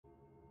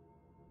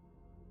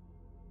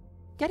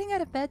Getting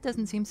out of bed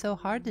doesn't seem so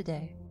hard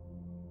today.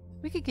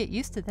 We could get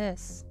used to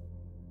this.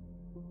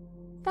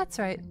 That's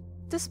right.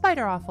 Despite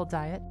our awful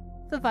diet,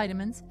 the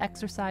vitamins,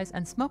 exercise,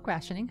 and smoke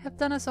rationing have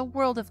done us a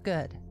world of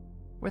good.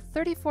 We're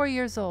 34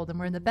 years old and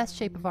we're in the best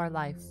shape of our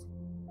life.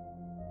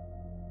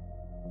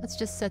 Let's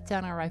just set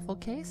down our rifle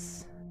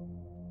case.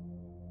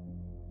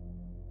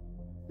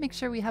 Make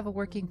sure we have a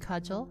working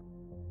cudgel.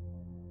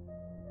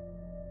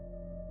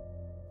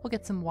 We'll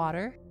get some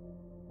water.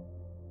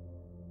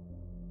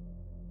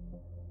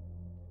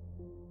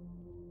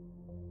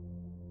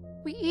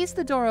 We ease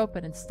the door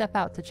open and step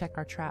out to check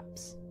our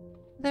traps.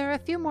 There are a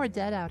few more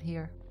dead out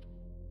here.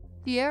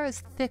 The air is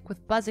thick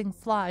with buzzing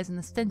flies and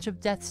the stench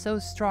of death so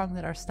strong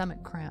that our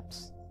stomach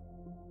cramps.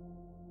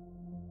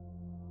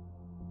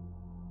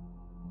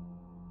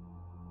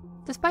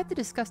 Despite the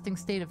disgusting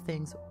state of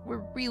things,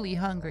 we're really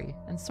hungry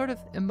and sort of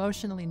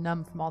emotionally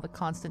numb from all the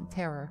constant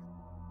terror.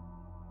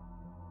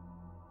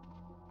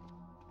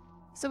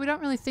 So we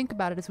don't really think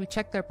about it as we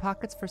check their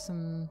pockets for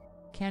some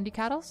candy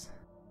cattles,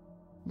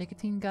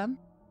 nicotine gum,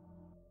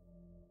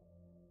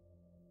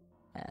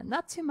 and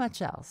not too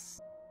much else.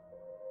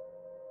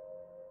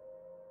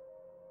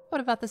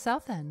 What about the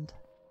south end?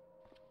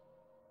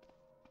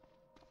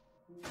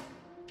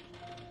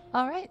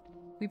 Alright,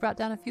 we brought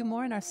down a few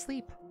more in our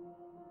sleep.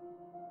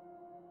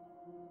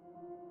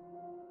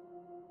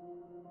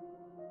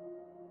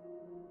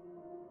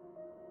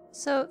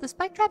 So, the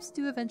spike traps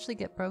do eventually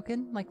get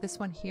broken, like this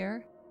one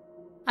here.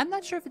 I'm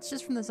not sure if it's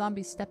just from the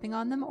zombies stepping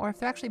on them or if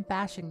they're actually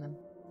bashing them.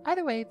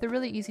 Either way, they're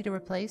really easy to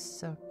replace,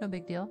 so no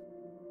big deal.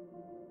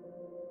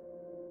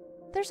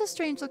 There's a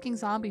strange-looking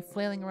zombie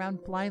flailing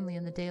around blindly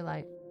in the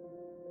daylight.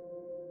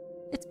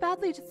 It's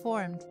badly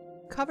deformed,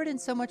 covered in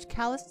so much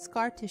calloused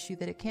scar tissue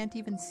that it can't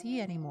even see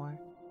anymore.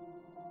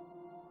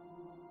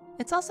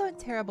 It's also in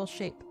terrible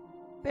shape,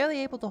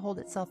 barely able to hold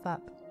itself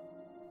up.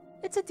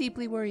 It's a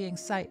deeply worrying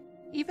sight,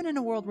 even in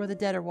a world where the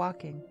dead are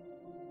walking.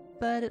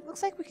 But it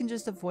looks like we can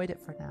just avoid it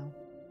for now.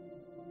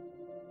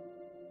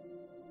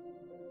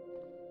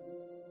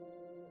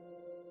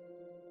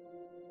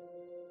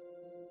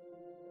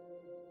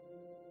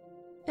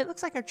 It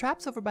looks like our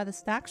traps over by the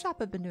snack shop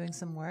have been doing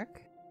some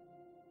work.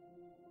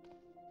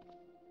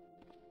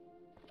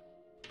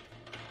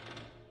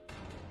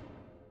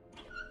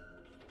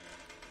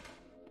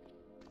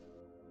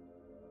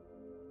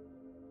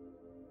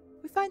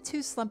 We find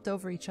two slumped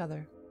over each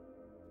other.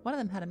 One of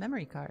them had a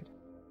memory card.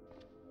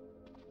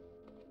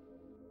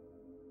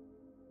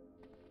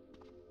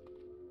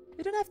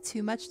 We don't have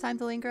too much time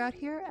to linger out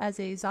here as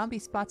a zombie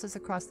spots us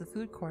across the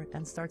food court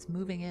and starts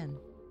moving in.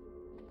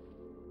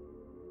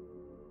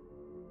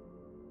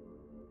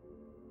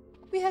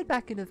 We head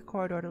back into the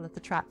corridor to let the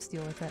traps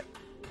deal with it.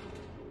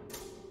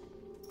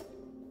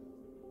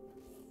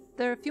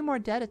 There are a few more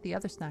dead at the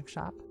other snack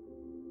shop.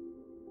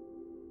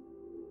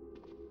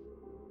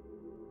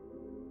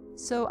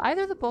 So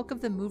either the bulk of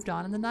them moved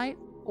on in the night,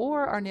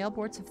 or our nail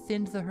boards have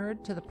thinned the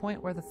herd to the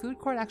point where the food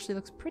court actually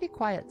looks pretty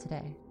quiet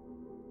today.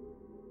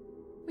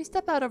 We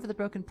step out over the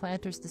broken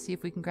planters to see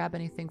if we can grab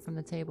anything from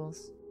the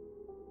tables.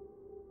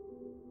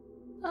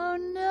 Oh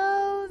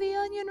no, the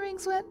onion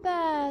rings went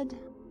bad!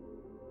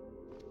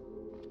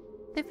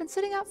 They've been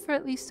sitting out for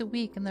at least a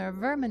week and there are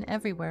vermin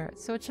everywhere,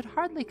 so it should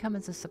hardly come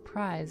as a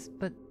surprise,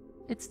 but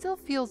it still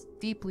feels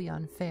deeply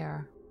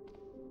unfair.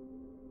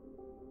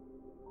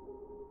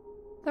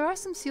 There are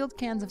some sealed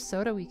cans of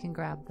soda we can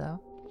grab,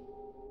 though.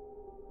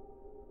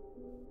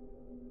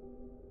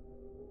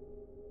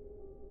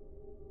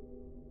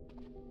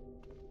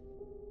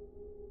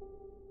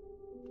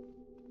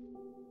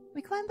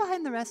 We climb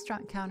behind the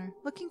restaurant counter,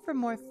 looking for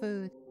more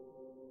food.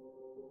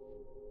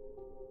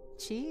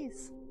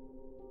 Cheese.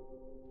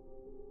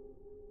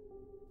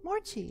 More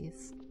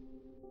cheese.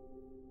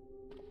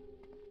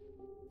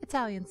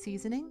 Italian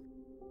seasoning.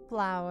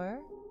 Flour.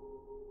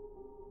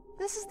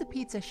 This is the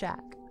Pizza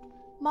Shack.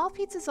 Mall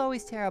pizza's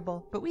always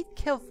terrible, but we'd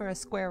kill for a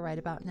square right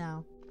about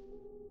now.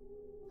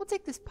 We'll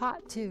take this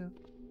pot, too.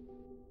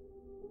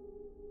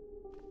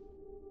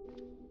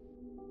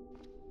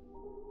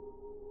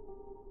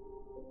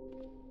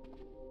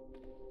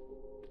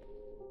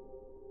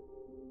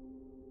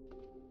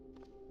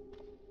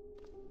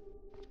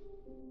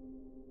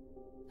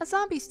 A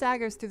zombie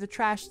staggers through the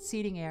trashed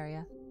seating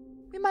area.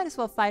 We might as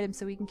well fight him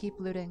so we can keep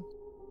looting.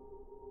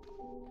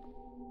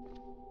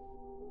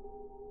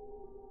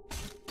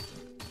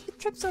 It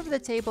trips over the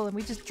table and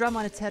we just drum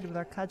on its head with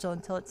our cudgel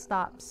until it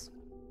stops.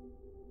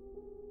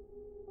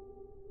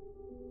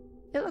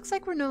 It looks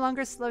like we're no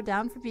longer slowed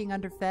down for being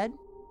underfed.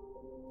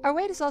 Our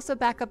weight is also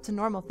back up to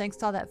normal thanks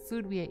to all that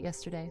food we ate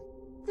yesterday.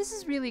 This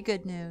is really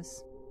good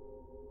news.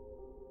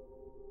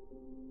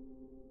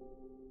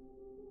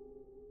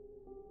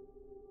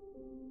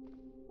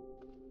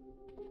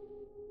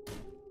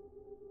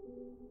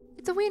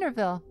 It's a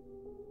Wienerville.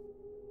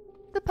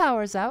 The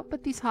power's out,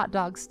 but these hot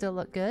dogs still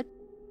look good.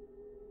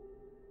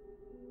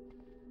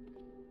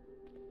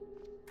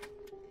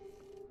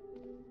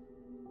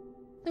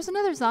 There's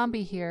another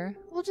zombie here.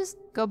 We'll just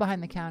go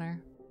behind the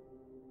counter.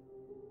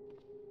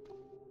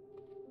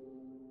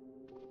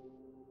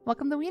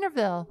 Welcome to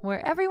Wienerville,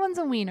 where everyone's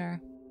a wiener.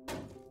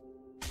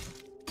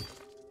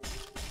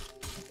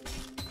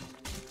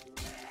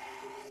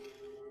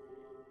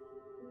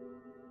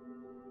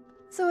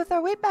 So with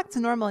our weight back to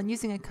normal and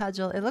using a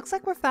cudgel, it looks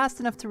like we're fast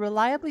enough to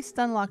reliably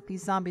stunlock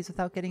these zombies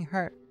without getting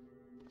hurt.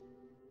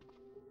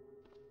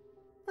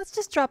 Let's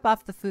just drop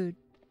off the food.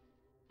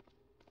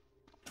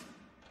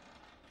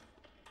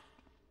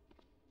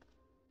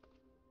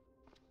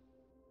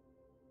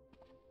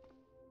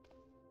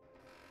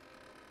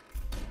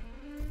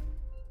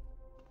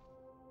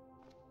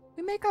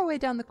 We make our way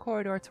down the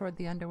corridor toward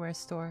the underwear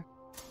store.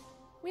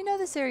 We know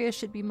this area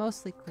should be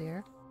mostly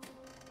clear.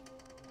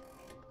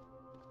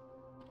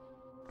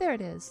 There it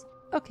is.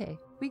 Okay,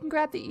 we can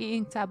grab the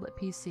e-ink tablet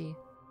PC.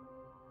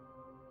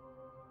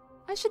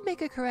 I should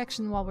make a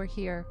correction while we're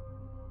here.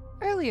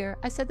 Earlier,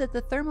 I said that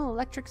the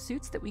thermal-electric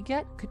suits that we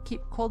get could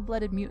keep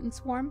cold-blooded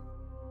mutants warm,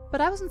 but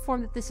I was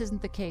informed that this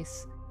isn't the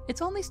case.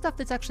 It's only stuff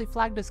that's actually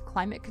flagged as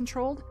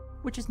climate-controlled,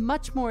 which is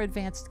much more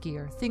advanced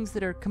gear, things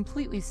that are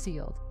completely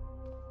sealed.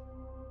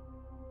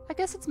 I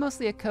guess it's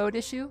mostly a code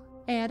issue,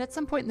 and at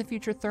some point in the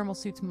future thermal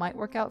suits might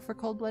work out for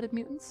cold-blooded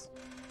mutants.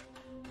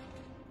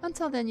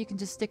 Until then, you can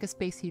just stick a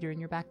space heater in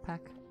your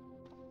backpack.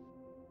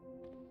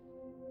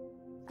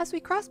 As we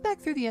cross back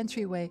through the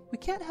entryway, we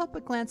can't help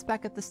but glance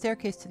back at the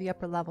staircase to the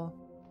upper level.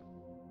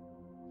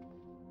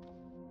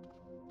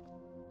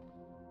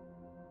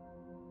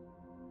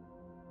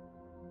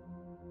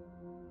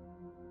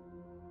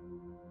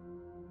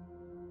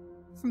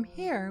 From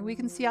here, we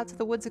can see out to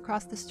the woods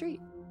across the street.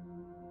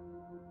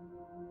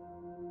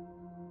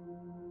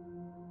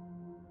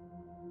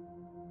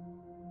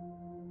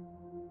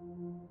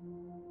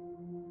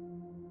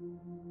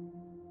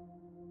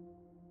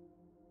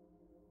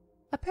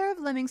 A pair of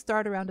lemmings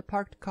dart around a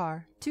parked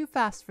car, too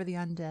fast for the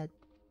undead.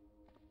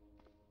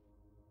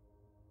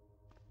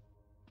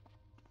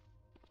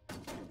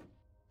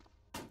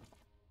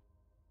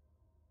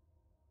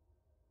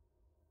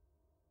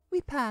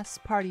 We pass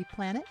Party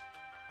Planet,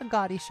 a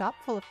gaudy shop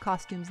full of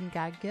costumes and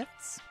gag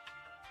gifts.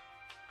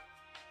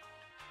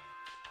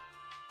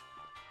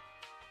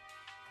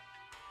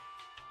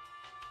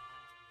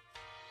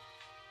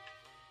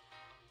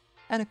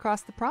 And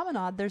across the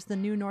promenade there's the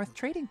New North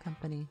Trading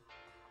Company.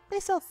 They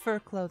sell fur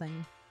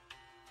clothing.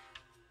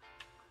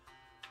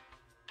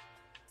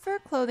 Fur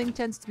clothing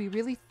tends to be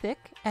really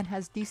thick and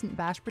has decent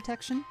bash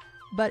protection,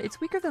 but it's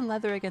weaker than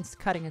leather against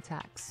cutting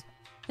attacks.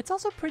 It's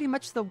also pretty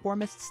much the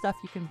warmest stuff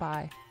you can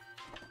buy.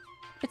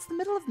 It's the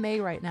middle of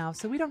May right now,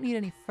 so we don't need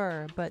any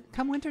fur, but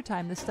come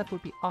wintertime this stuff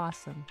would be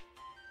awesome.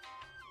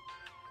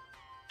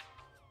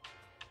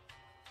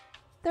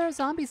 There are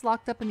zombies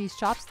locked up in these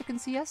shops that can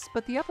see us,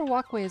 but the upper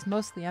walkway is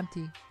mostly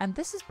empty, and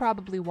this is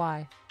probably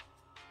why.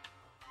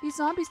 These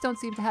zombies don't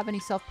seem to have any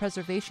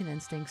self-preservation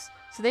instincts,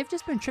 so they've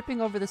just been tripping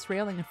over this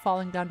railing and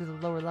falling down to the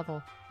lower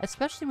level,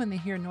 especially when they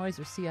hear noise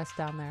or see us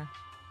down there.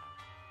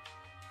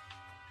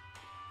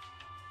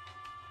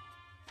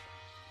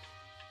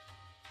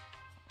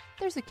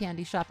 There's a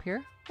candy shop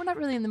here. We're not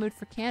really in the mood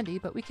for candy,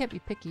 but we can't be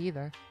picky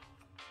either.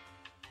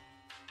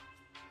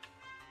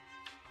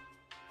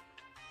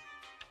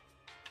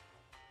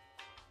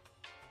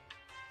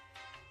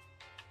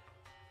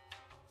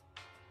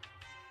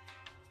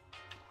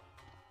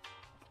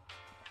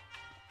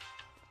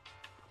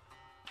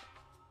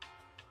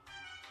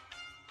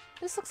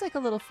 This looks like a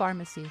little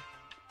pharmacy.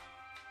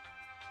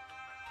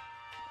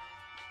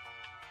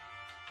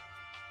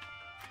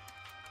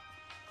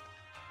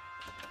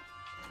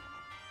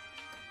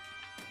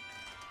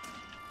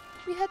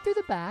 We head through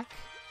the back.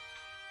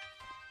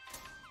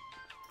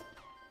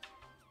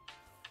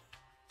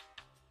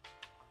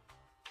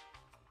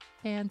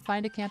 And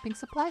find a camping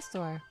supply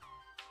store.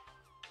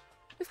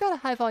 We've got a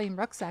high-volume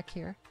rucksack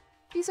here.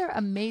 These are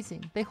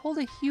amazing. They hold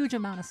a huge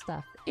amount of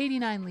stuff,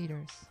 89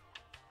 liters.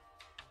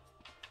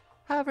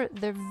 However,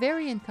 they're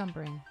very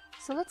encumbering,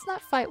 so let's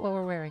not fight while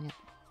we're wearing it.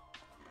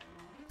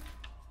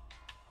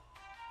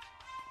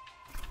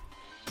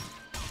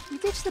 We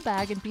ditch the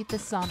bag and beat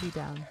this zombie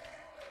down.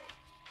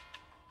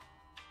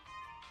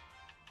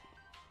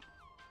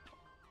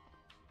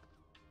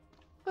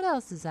 What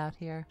else is out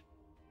here?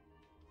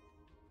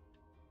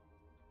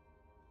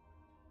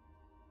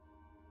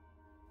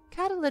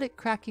 Catalytic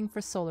cracking for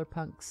solar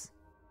punks.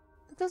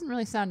 That doesn't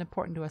really sound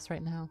important to us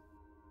right now.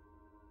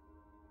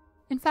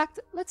 In fact,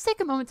 let's take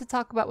a moment to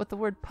talk about what the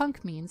word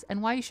punk means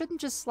and why you shouldn't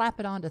just slap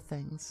it onto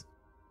things.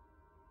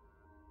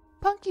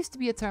 Punk used to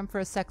be a term for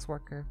a sex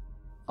worker.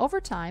 Over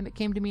time, it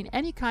came to mean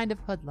any kind of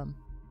hoodlum.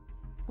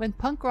 When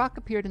punk rock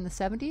appeared in the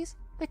 70s,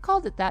 they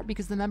called it that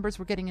because the members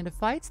were getting into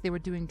fights, they were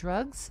doing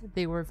drugs,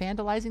 they were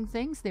vandalizing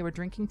things, they were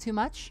drinking too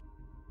much.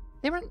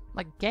 They weren't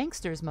like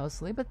gangsters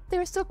mostly, but they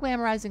were still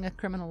glamorizing a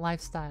criminal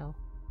lifestyle.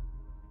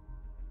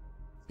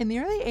 In the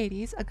early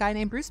 80s, a guy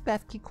named Bruce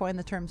Bethke coined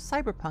the term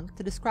cyberpunk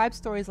to describe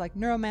stories like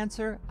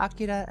Neuromancer,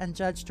 Akira, and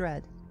Judge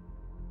Dredd.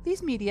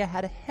 These media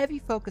had a heavy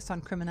focus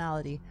on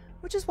criminality,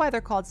 which is why they're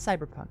called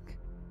cyberpunk.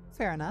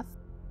 Fair enough.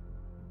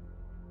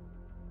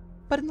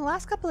 But in the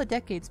last couple of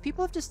decades,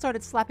 people have just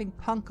started slapping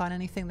punk on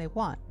anything they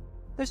want.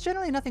 There's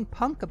generally nothing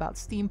punk about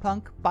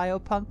steampunk,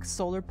 biopunk,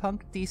 solar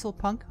punk, diesel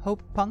punk,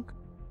 hope punk,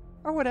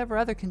 or whatever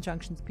other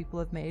conjunctions people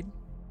have made.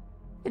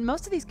 In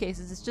most of these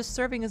cases, it's just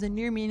serving as a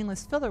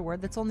near-meaningless filler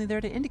word that's only there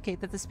to indicate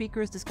that the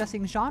speaker is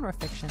discussing genre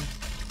fiction.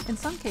 In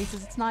some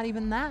cases, it's not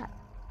even that.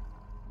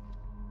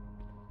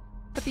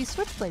 But these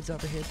switchblades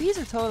over here, these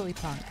are totally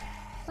punk.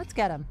 Let's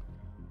get them.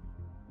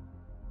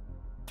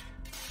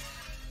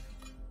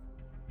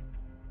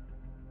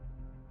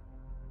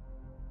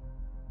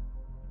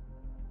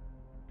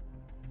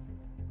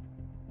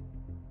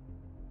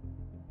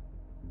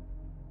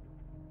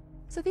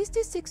 So these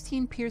do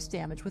 16 pierce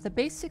damage with a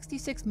base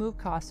 66 move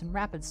cost and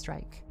rapid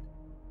strike.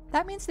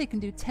 That means they can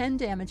do 10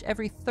 damage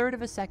every third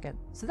of a second,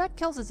 so that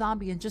kills a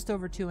zombie in just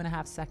over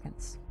 2.5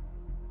 seconds.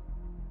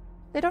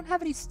 They don't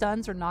have any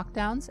stuns or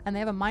knockdowns, and they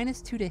have a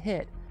 -2 to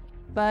hit,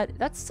 but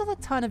that's still a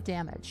ton of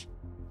damage.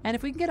 And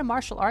if we can get a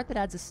martial art that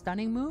adds a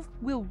stunning move,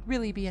 we'll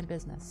really be in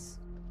business.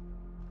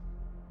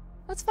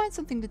 Let's find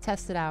something to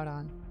test it out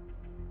on.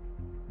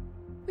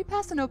 We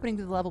passed an opening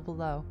to the level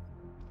below.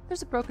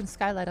 There's a broken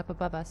skylight up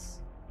above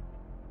us.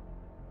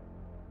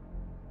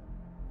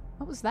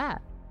 What was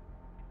that?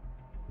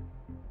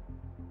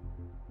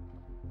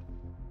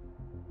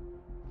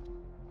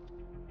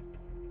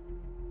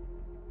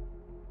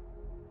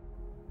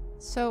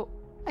 So,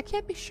 I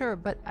can't be sure,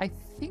 but I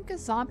think a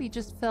zombie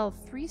just fell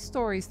 3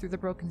 stories through the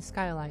broken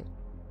skylight.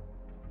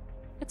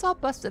 It's all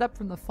busted up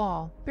from the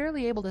fall,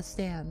 barely able to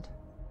stand.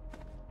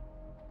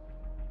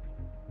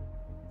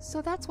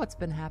 So that's what's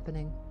been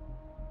happening.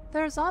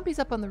 There are zombies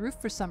up on the roof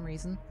for some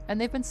reason,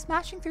 and they've been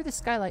smashing through the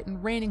skylight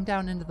and raining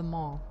down into the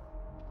mall.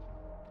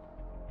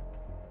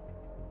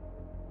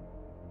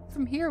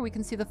 From here we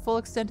can see the full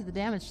extent of the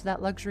damage to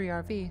that luxury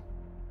RV.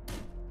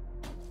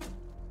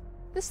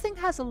 This thing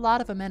has a lot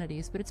of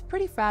amenities, but it's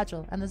pretty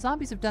fragile, and the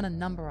zombies have done a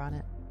number on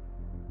it.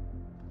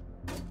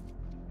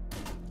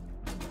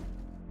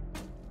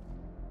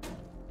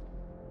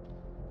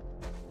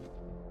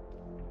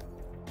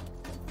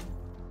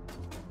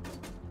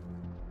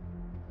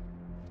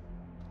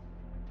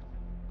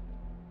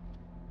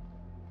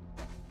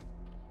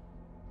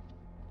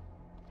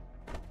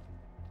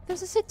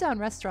 There's a sit-down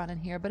restaurant in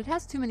here, but it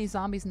has too many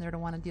zombies in there to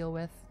want to deal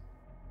with.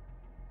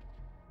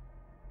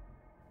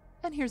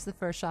 And here's the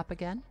fur shop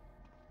again.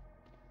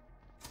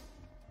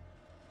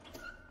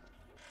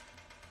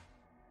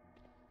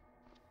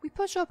 We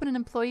push open an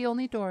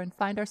employee-only door and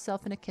find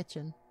ourselves in a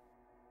kitchen.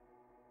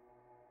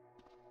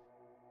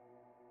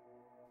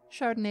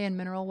 Chardonnay and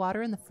mineral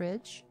water in the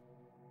fridge.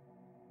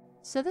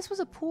 So this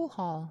was a pool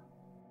hall.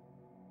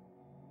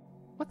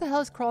 What the hell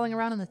is crawling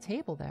around on the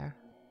table there?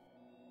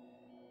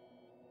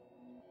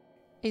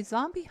 A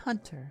zombie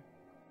hunter.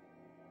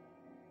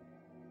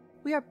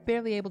 We are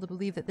barely able to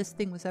believe that this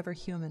thing was ever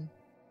human.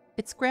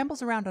 It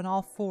scrambles around on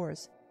all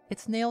fours,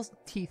 its nails and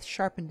teeth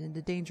sharpened into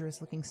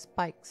dangerous-looking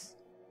spikes.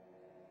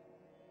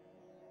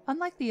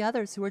 Unlike the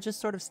others who are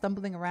just sort of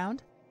stumbling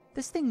around,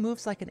 this thing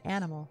moves like an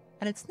animal,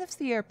 and it sniffs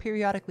the air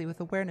periodically with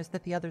awareness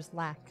that the others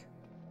lack.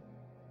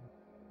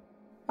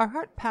 Our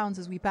heart pounds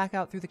as we back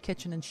out through the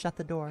kitchen and shut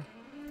the door.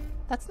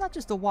 That's not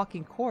just a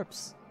walking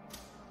corpse.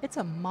 It's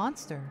a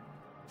monster.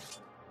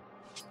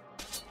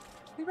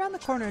 We round the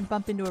corner and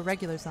bump into a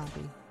regular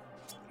zombie.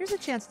 Here's a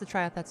chance to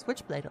try out that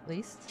switchblade at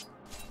least.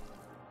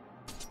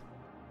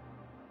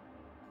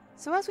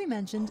 So as we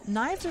mentioned,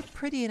 knives are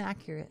pretty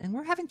inaccurate, and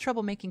we're having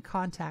trouble making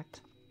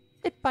contact.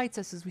 It bites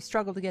us as we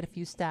struggle to get a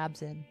few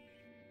stabs in.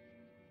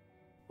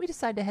 We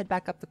decide to head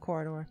back up the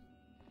corridor.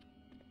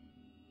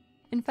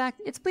 In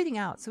fact, it's bleeding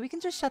out, so we can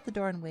just shut the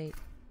door and wait.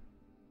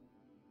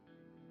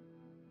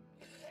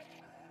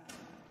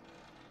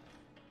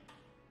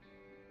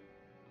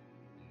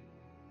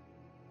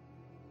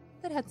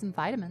 That had some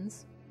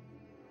vitamins.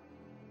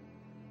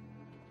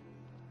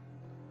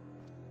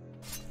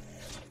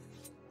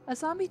 A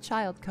zombie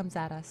child comes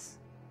at us.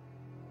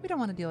 We don't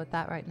want to deal with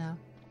that right now.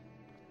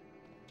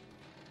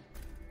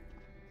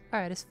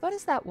 Alright, as fun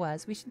as that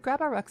was, we should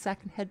grab our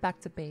rucksack and head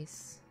back to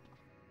base.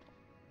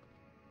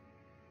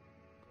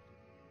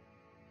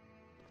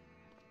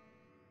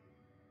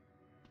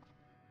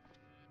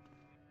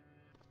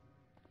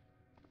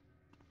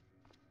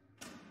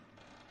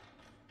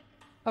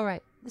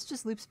 Alright, this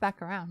just loops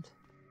back around.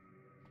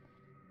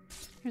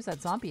 Here's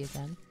that zombie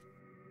again.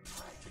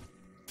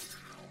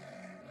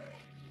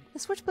 The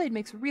switchblade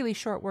makes really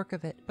short work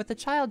of it, but the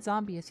child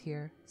zombie is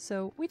here,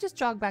 so we just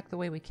jog back the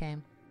way we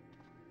came.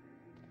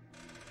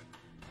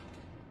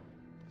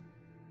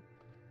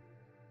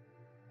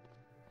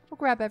 We'll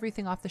grab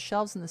everything off the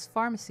shelves in this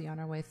pharmacy on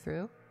our way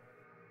through.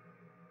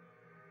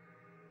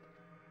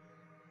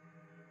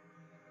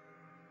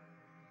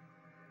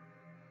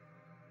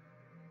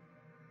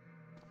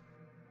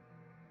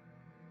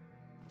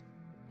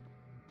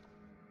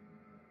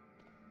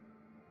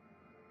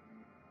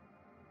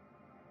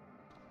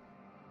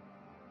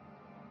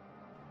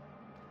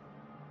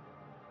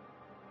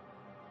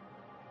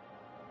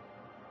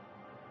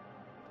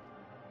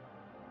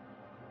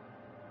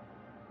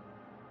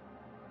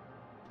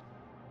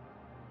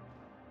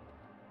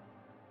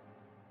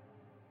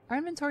 Our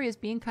inventory is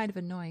being kind of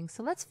annoying,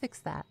 so let's fix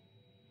that.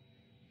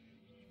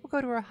 We'll go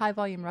to our high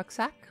volume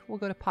rucksack, we'll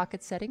go to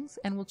pocket settings,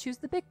 and we'll choose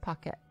the big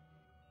pocket.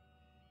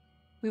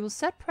 We will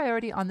set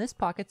priority on this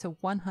pocket to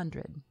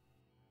 100.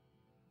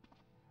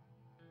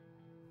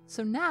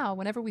 So now,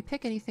 whenever we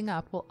pick anything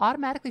up, we'll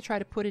automatically try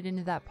to put it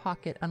into that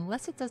pocket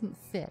unless it doesn't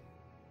fit.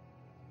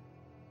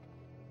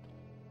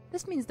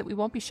 This means that we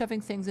won't be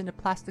shoving things into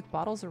plastic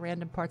bottles or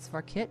random parts of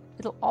our kit.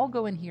 It'll all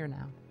go in here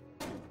now.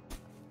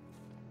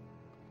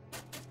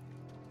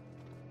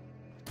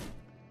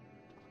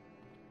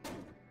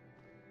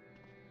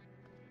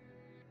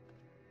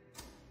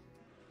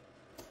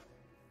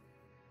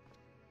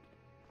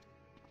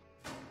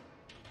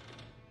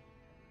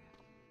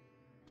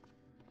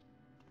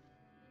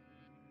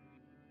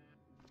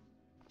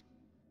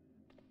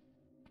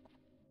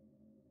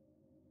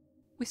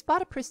 We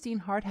spot a pristine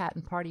hard hat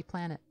in Party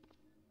Planet.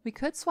 We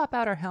could swap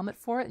out our helmet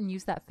for it and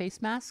use that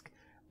face mask,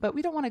 but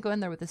we don't want to go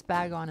in there with this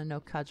bag on and no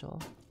cudgel.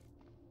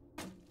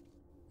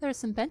 There are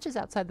some benches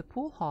outside the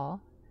pool hall,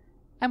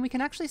 and we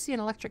can actually see an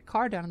electric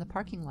car down in the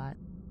parking lot.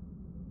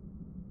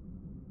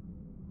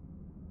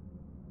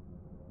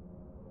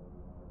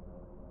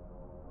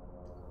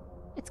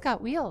 It's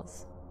got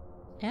wheels,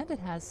 and it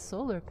has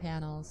solar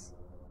panels.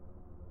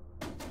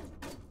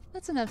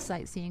 That's enough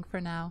sightseeing for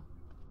now.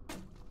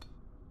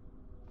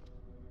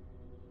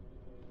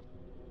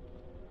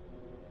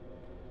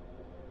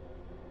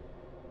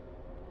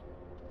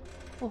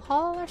 We'll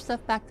haul all our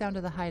stuff back down to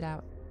the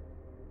hideout.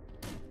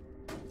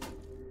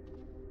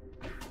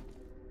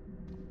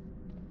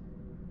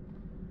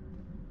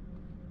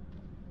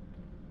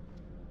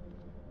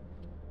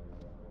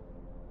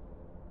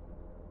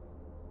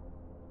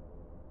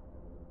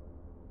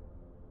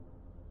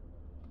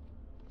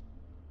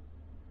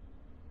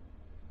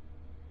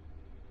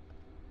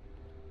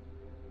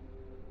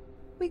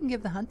 We can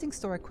give the hunting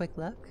store a quick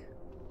look.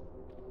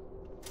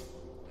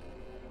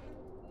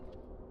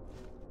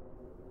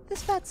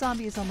 This fat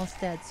zombie is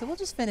almost dead, so we'll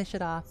just finish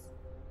it off.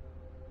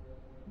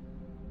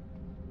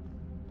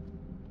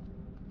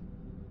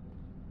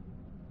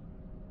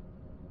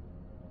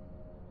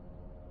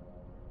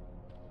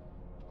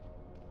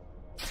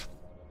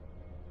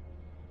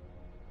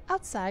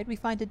 Outside, we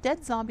find a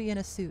dead zombie in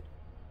a suit.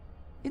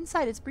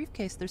 Inside its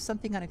briefcase, there's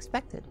something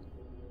unexpected.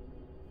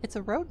 It's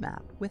a road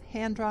map with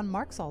hand-drawn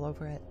marks all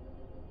over it.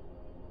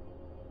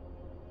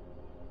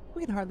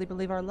 We can hardly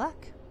believe our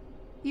luck.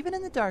 Even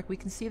in the dark, we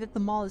can see that the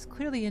mall is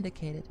clearly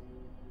indicated.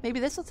 Maybe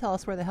this will tell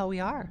us where the hell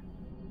we are.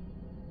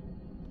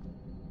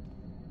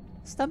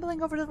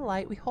 Stumbling over to the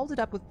light, we hold it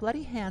up with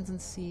bloody hands and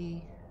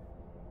see...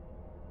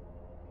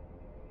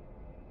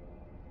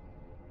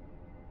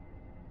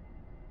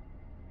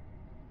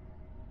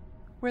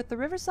 We're at the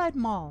Riverside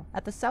Mall,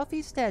 at the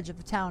southeast edge of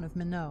the town of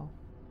Minot.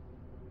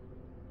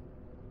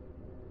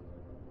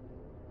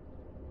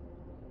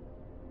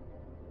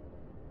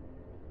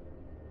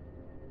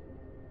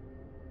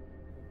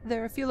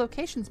 There are a few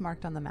locations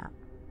marked on the map.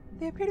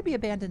 They appear to be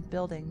abandoned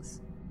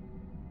buildings.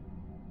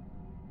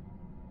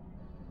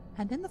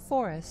 And in the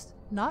forest,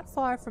 not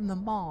far from the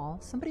mall,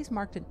 somebody's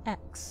marked an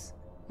X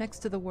next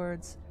to the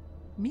words,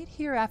 "Meet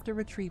here after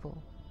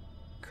retrieval.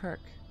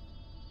 Kirk."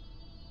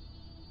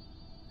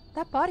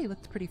 That body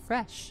looked pretty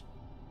fresh.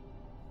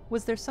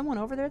 Was there someone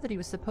over there that he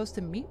was supposed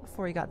to meet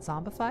before he got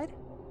zombified?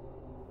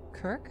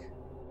 Kirk?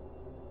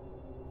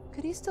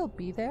 Could he still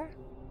be there?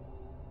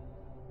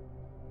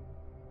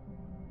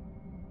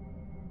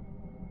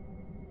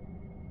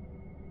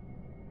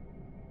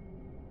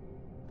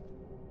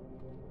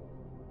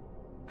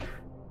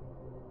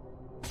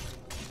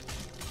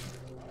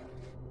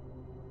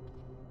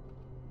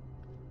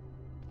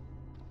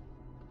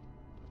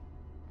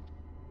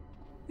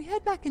 We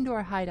head back into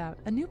our hideout,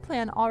 a new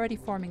plan already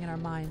forming in our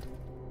mind.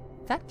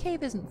 That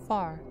cave isn't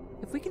far.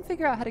 If we can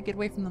figure out how to get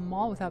away from the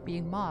mall without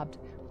being mobbed,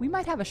 we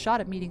might have a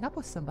shot at meeting up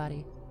with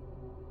somebody.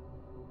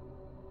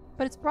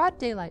 But it's broad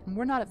daylight and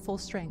we're not at full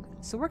strength,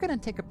 so we're going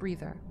to take a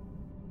breather.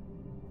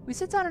 We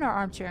sit down in our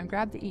armchair and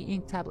grab the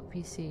e-ink tablet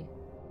PC.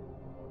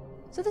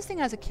 So this thing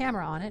has a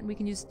camera on it and we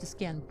can use it to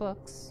scan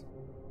books.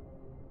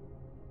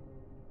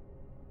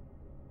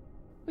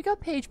 We go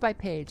page by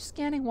page,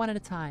 scanning one at a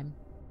time.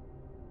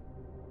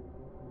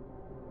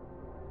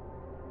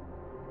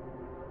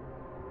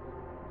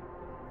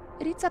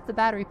 It eats up the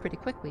battery pretty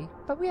quickly,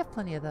 but we have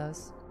plenty of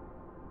those.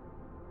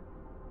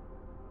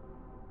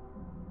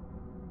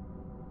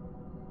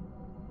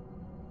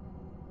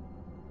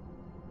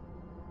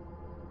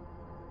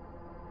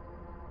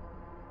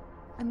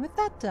 And with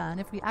that done,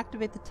 if we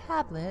activate the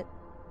tablet,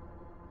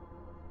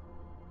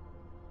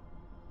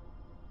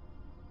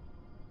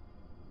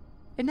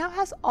 it now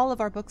has all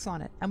of our books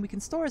on it, and we can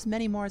store as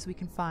many more as we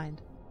can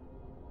find.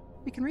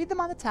 We can read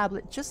them on the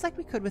tablet just like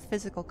we could with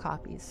physical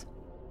copies.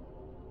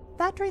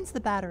 That drains the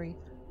battery,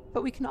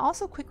 but we can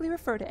also quickly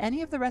refer to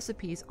any of the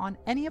recipes on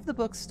any of the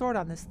books stored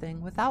on this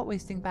thing without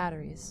wasting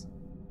batteries.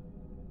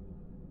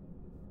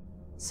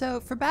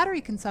 So for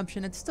battery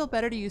consumption, it's still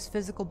better to use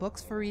physical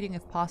books for reading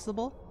if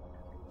possible,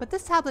 but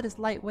this tablet is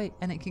lightweight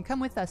and it can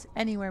come with us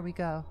anywhere we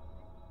go.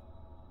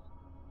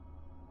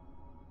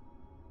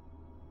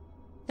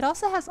 It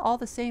also has all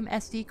the same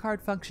SD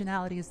card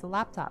functionality as the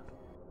laptop.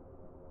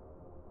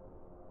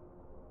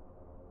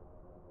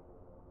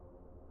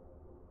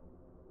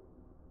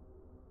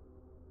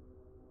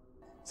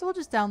 So we'll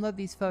just download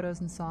these photos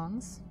and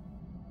songs.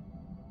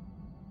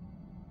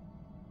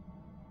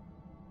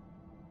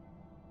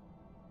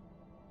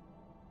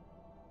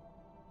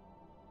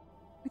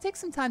 We take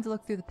some time to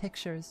look through the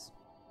pictures.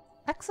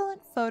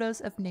 Excellent photos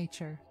of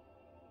nature.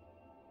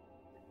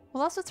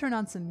 We'll also turn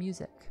on some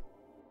music.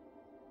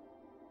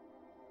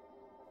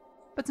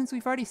 But since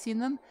we've already seen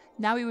them,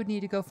 now we would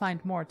need to go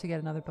find more to get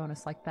another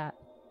bonus like that.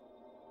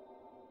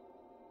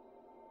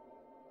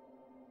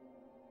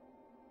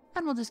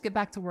 And we'll just get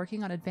back to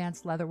working on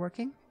advanced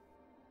leatherworking.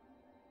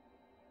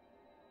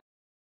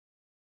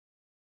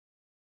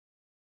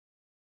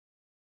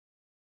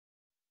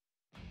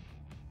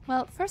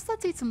 Well, first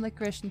let's eat some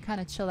licorice and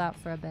kind of chill out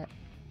for a bit.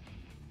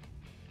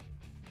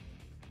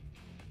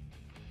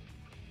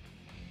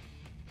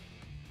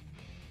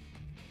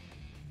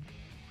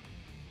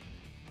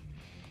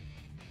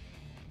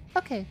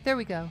 Okay, there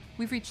we go.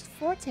 We've reached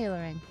 4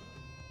 tailoring.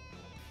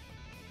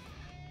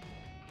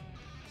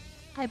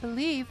 I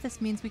believe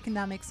this means we can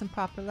now make some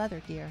proper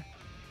leather gear.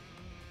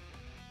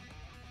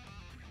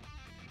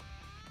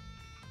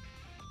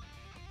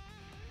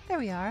 There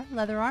we are,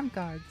 leather arm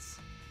guards.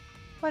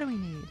 What do we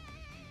need?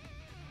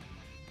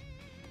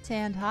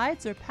 Tanned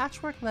hides or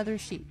patchwork leather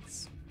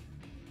sheets.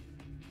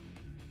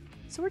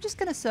 So we're just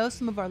going to sew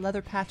some of our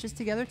leather patches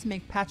together to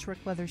make patchwork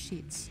leather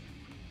sheets.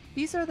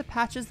 These are the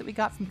patches that we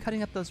got from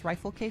cutting up those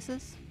rifle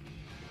cases.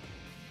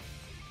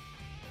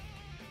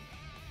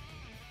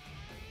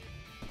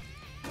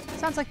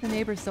 Sounds like the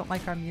neighbors don't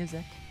like our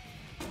music.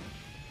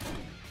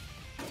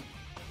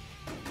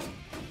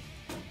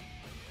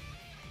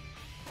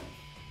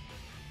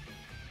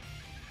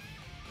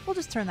 We'll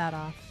just turn that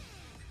off.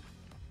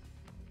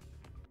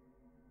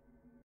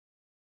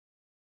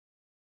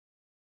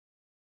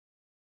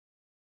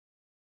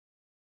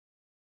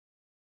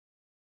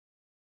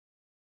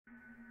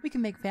 We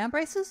can make fan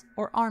braces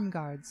or arm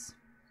guards.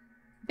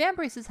 Fan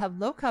braces have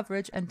low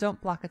coverage and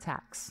don't block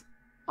attacks.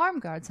 Arm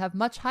guards have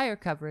much higher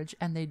coverage,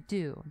 and they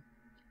do.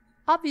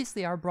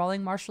 Obviously, our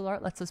brawling martial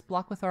art lets us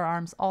block with our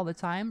arms all the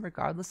time,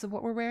 regardless of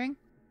what we're wearing,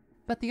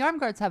 but the arm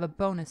guards have a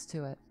bonus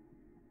to it.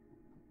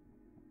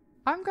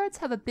 Arm guards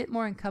have a bit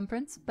more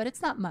encumbrance, but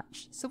it's not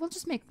much, so we'll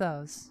just make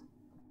those.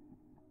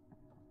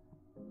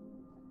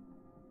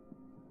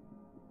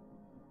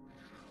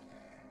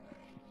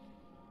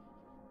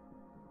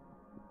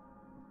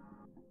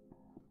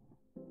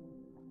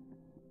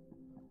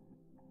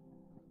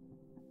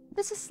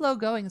 This is slow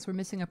going as we're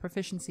missing a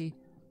proficiency,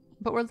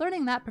 but we're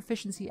learning that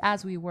proficiency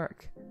as we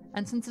work,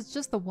 and since it's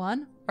just the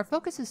one, our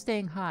focus is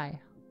staying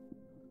high.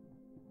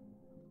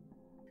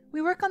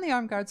 We work on the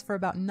arm guards for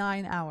about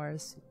 9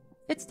 hours.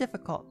 It's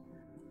difficult.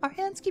 Our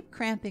hands keep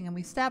cramping and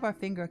we stab our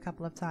finger a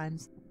couple of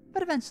times,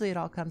 but eventually it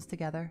all comes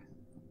together.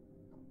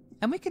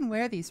 And we can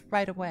wear these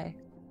right away.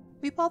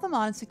 We pull them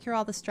on and secure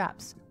all the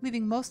straps,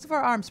 leaving most of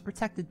our arms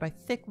protected by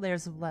thick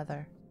layers of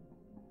leather.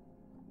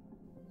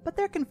 But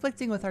they're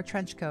conflicting with our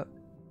trench coat.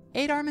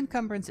 8 arm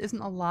encumbrance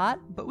isn't a lot,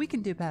 but we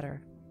can do better.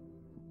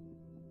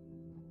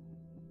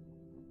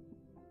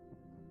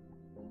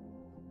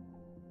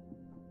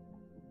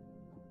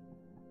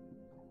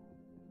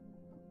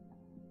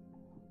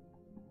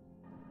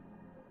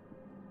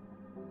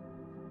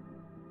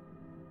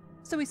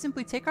 So we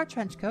simply take our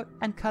trench coat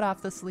and cut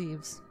off the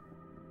sleeves.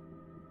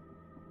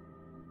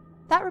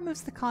 That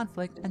removes the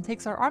conflict and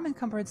takes our arm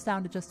encumbrance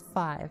down to just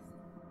 5.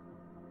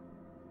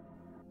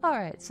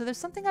 Alright, so there's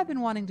something I've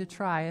been wanting to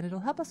try, and it'll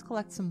help us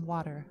collect some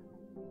water.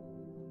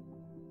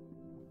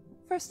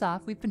 First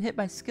off, we've been hit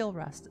by skill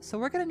rust, so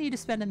we're going to need to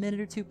spend a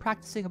minute or two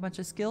practicing a bunch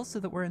of skills so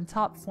that we're in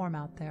top form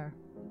out there.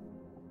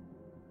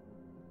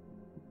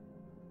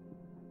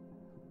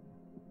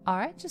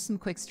 Alright, just some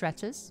quick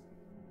stretches.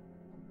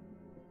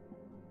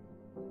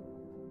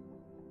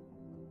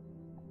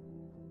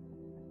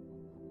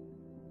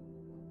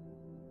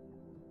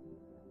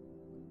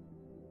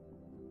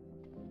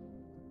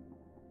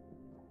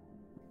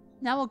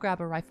 Now we'll grab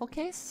a rifle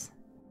case.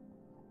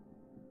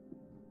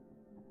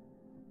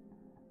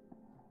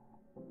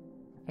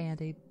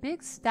 And a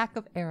big stack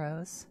of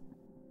arrows.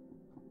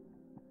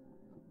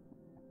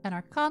 And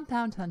our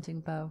compound hunting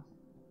bow.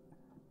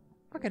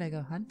 We're gonna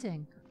go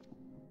hunting.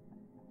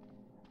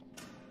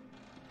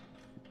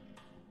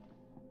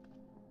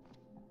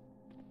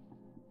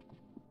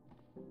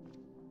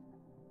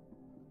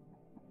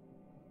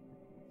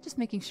 Just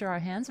making sure our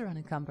hands are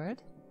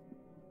unencumbered.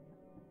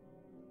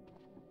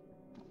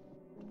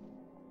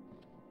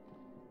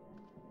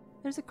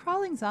 There's a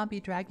crawling zombie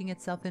dragging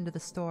itself into the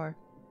store.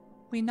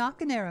 We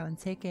knock an arrow and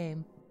take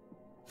aim.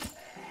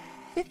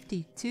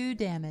 52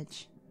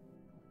 damage.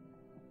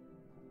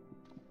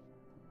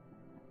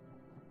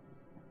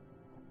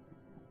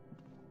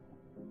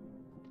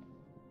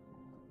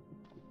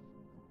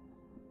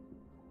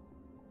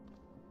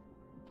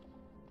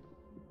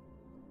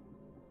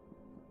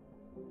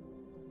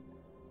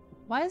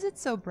 Why is it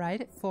so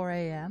bright at 4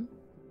 a.m.?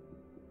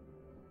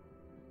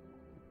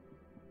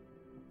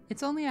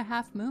 It's only a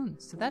half moon,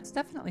 so that's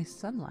definitely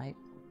sunlight.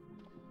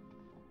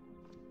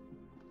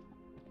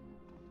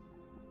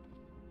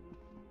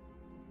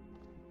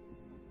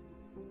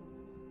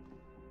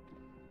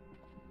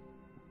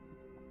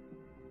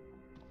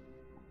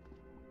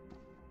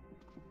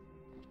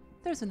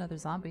 There's another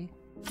zombie.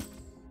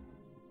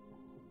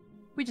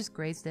 We just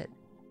grazed it.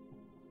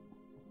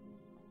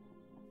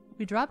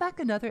 We draw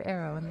back another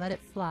arrow and let it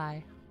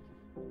fly.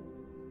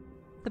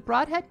 The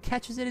broadhead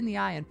catches it in the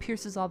eye and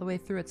pierces all the way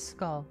through its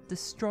skull,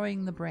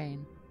 destroying the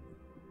brain.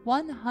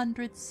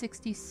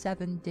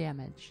 167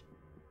 damage.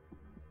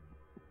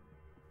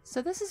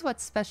 So this is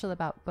what's special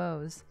about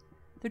bows.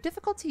 They're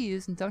difficult to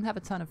use and don't have a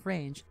ton of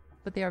range,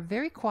 but they are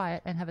very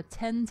quiet and have a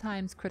 10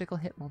 times critical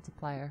hit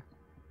multiplier.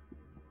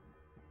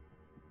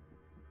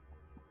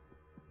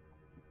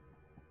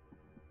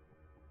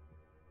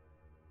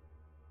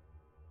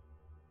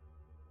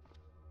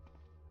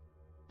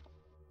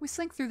 We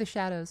slink through the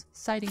shadows,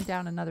 sighting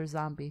down another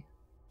zombie.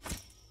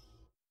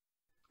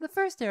 The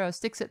first arrow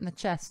sticks it in the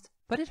chest,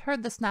 but it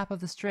heard the snap of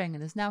the string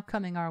and is now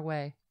coming our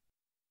way.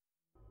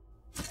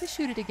 We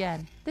shoot it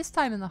again, this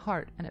time in the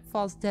heart, and it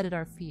falls dead at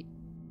our feet.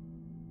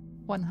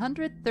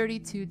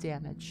 132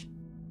 damage.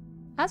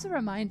 As a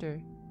reminder,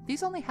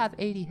 these only have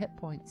 80 hit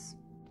points.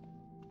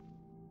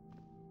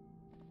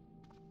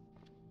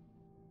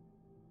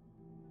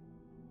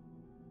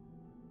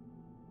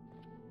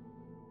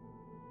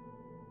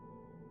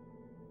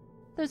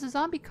 There's a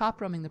zombie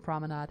cop roaming the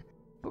promenade,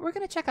 but we're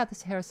going to check out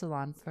this hair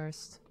salon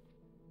first.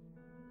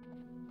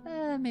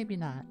 Maybe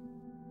not.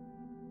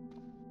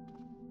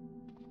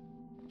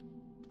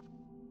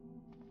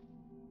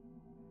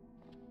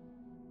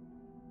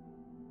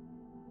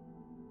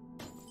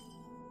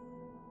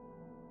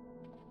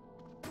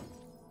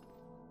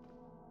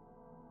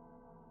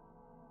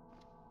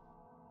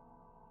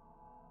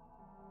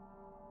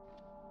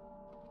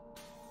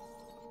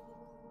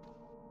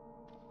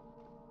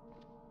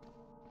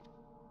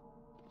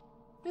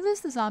 We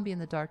lose the zombie in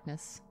the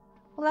darkness.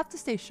 We'll have to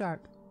stay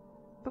sharp,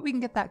 but we can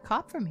get that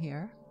cop from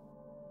here.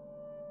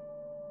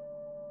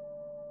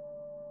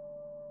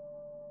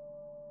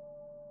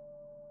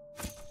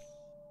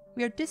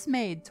 We are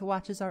dismayed to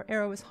watch as our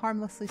arrow is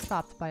harmlessly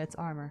stopped by its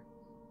armor.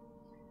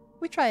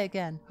 We try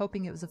again,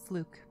 hoping it was a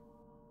fluke.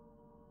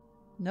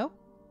 Nope,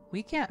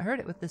 we can't hurt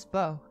it with this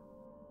bow.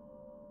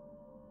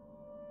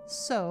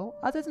 So,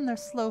 other than their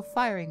slow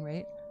firing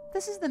rate,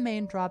 this is the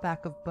main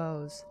drawback of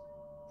bows.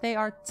 They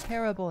are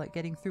terrible at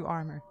getting through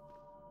armor.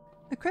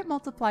 The crit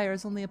multiplier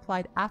is only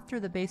applied after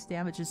the base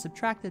damage is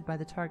subtracted by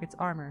the target's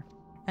armor,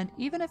 and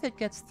even if it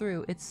gets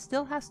through, it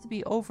still has to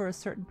be over a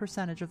certain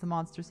percentage of the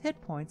monster's hit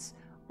points,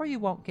 or you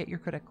won't get your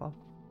critical.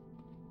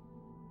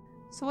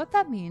 So what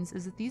that means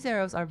is that these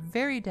arrows are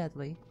very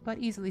deadly, but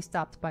easily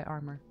stopped by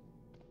armor.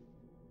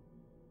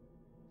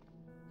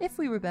 If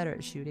we were better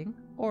at shooting,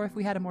 or if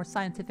we had a more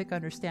scientific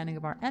understanding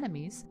of our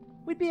enemies,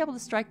 we'd be able to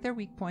strike their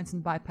weak points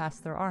and bypass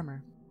their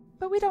armor.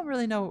 But we don't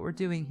really know what we're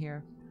doing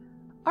here.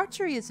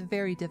 Archery is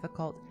very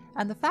difficult,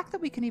 and the fact that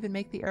we can even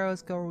make the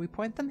arrows go where we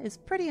point them is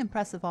pretty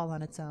impressive all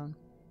on its own.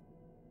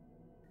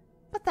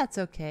 But that's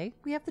okay,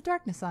 we have the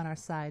darkness on our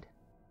side.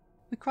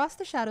 We cross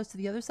the shadows to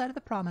the other side of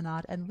the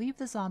promenade and leave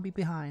the zombie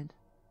behind.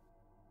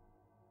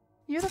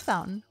 Near the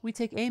fountain, we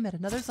take aim at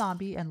another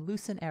zombie and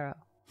loose an arrow.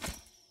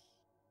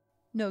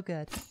 No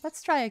good.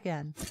 Let's try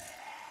again.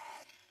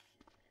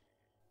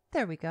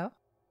 There we go.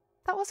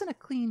 That wasn't a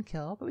clean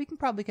kill, but we can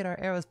probably get our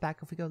arrows back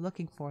if we go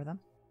looking for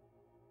them.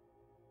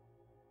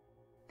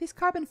 These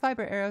carbon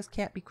fiber arrows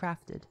can't be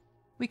crafted.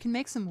 We can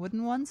make some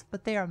wooden ones,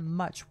 but they are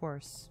much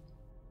worse.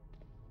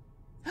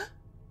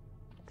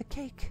 The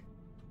cake!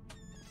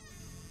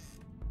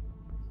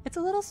 It's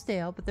a little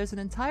stale, but there's an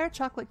entire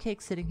chocolate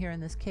cake sitting here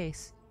in this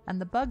case,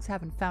 and the bugs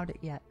haven't found it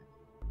yet.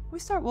 We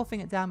start wolfing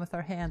it down with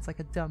our hands like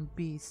a dumb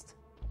beast.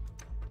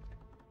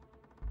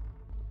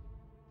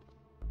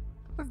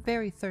 We're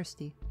very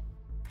thirsty.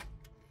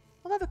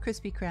 We'll have a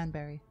crispy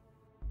cranberry.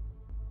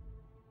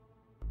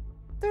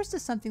 Thirst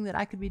is something that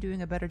I could be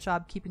doing a better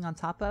job keeping on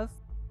top of.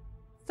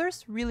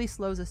 Thirst really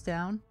slows us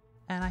down,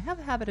 and I have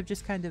a habit of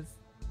just kind of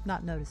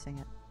not noticing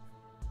it.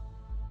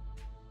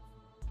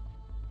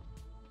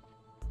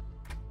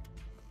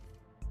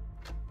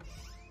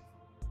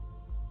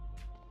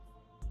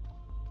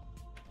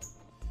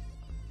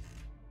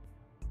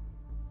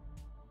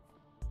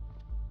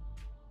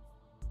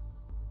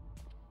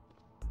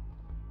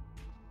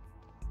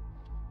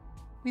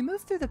 We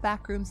move through the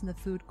back rooms in the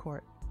food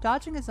court,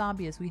 dodging a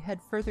zombie as we head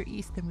further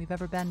east than we've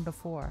ever been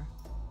before.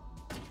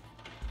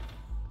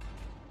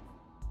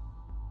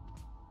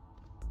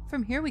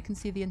 From here we can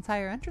see the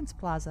entire entrance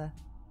plaza.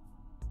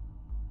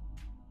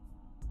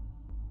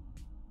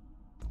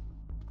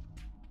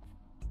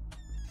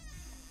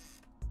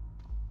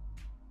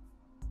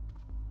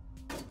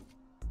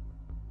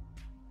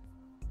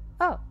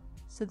 Oh,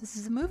 so this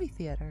is a movie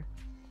theater.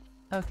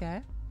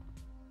 Okay.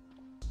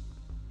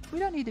 We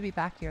don't need to be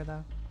back here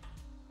though.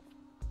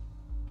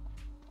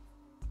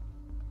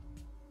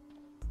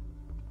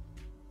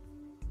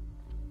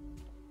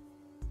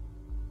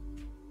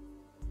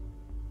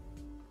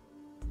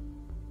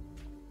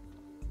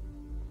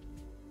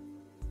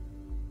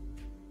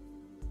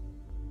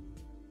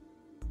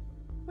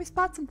 We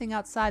spot something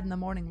outside in the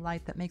morning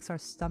light that makes our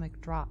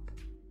stomach drop.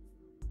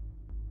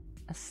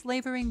 A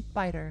slavering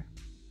biter.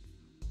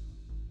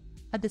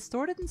 A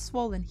distorted and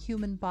swollen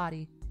human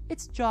body.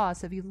 Its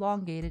jaws have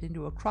elongated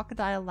into a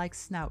crocodile-like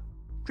snout,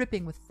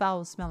 dripping with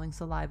foul-smelling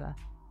saliva.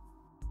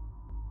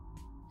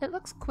 It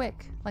looks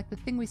quick, like the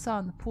thing we saw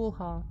in the pool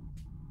hall.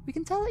 We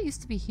can tell it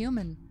used to be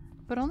human,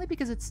 but only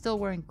because it's still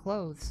wearing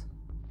clothes.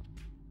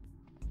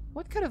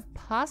 What could have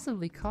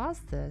possibly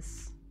caused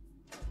this?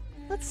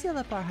 Let's seal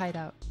up our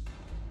hideout.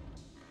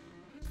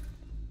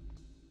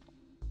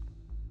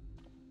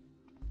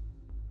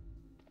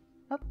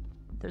 Oh,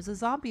 there's a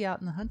zombie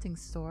out in the hunting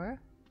store.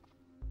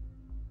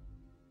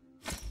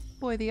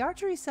 Boy, the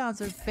archery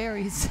sounds are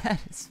very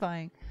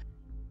satisfying.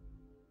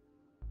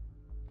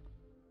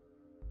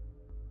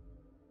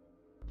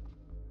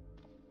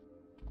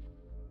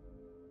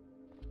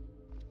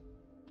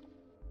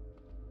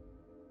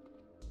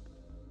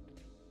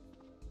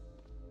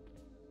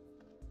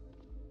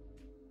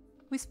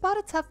 We spot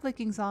a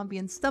tough-looking zombie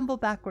and stumble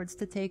backwards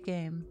to take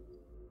aim.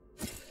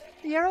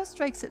 The arrow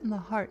strikes it in the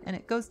heart and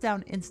it goes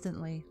down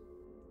instantly.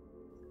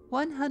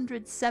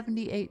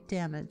 178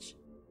 damage.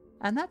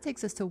 And that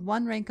takes us to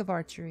 1 rank of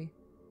archery.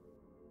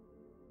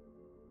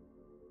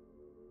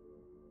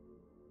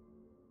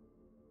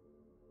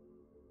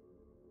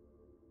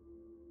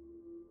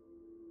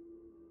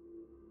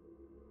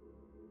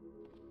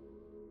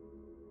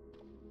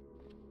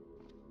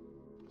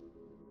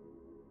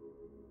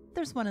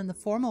 There's one in the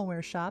formal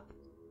wear shop.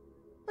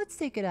 Let's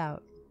take it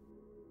out.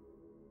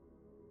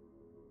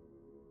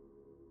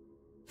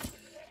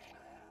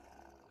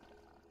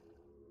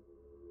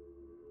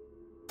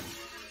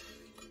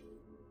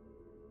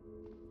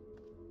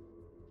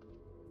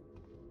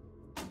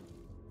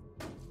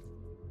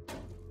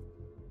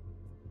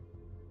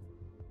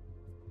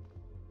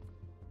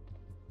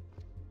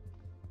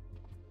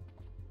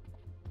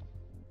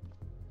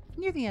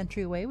 Near the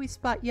entryway, we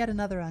spot yet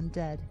another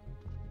undead.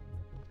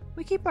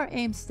 We keep our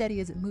aim steady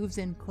as it moves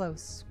in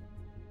close.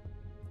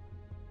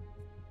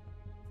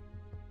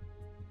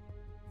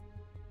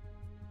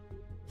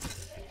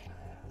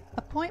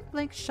 A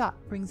point-blank shot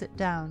brings it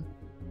down.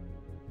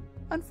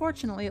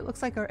 Unfortunately, it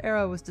looks like our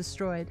arrow was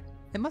destroyed.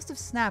 It must have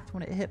snapped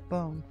when it hit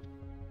bone.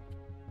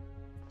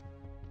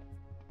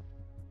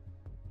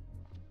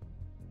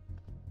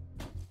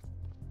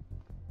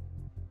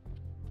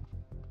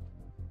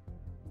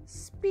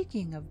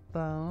 Speaking of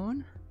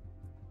bone,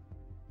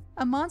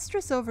 a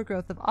monstrous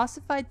overgrowth of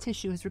ossified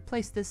tissue has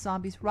replaced this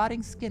zombie's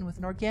rotting skin with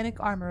an organic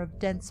armor of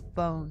dense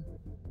bone.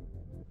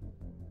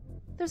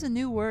 There's a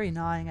new worry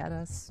gnawing at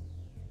us.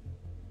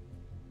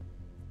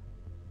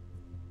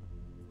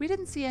 We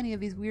didn't see any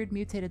of these weird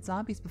mutated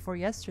zombies before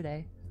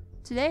yesterday.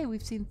 Today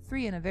we've seen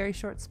 3 in a very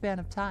short span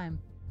of time.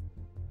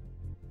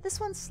 This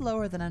one's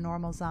slower than a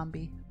normal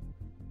zombie.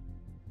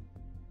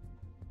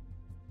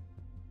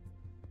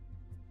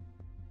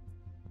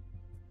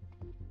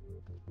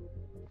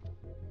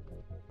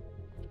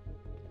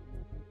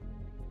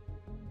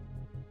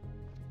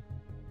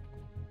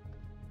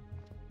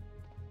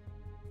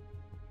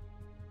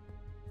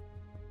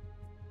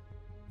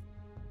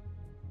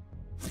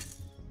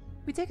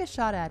 We take a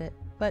shot at it,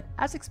 but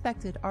as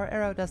expected, our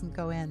arrow doesn't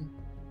go in.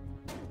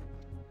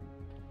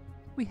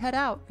 We head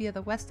out via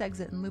the west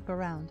exit and loop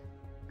around.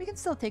 We can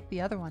still take the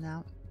other one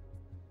out.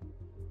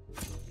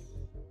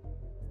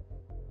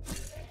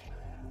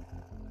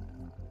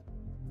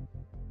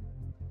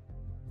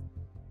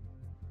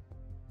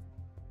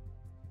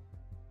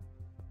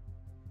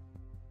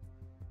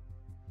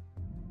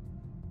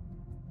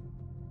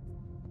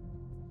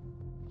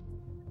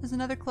 There's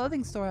another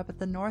clothing store up at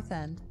the north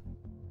end.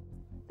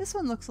 This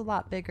one looks a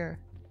lot bigger.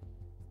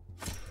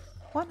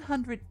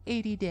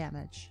 180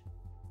 damage.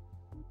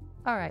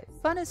 Alright,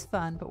 fun is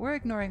fun, but we're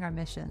ignoring our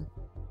mission.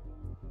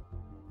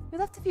 We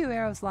left a few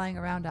arrows lying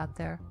around out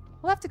there.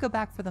 We'll have to go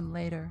back for them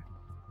later.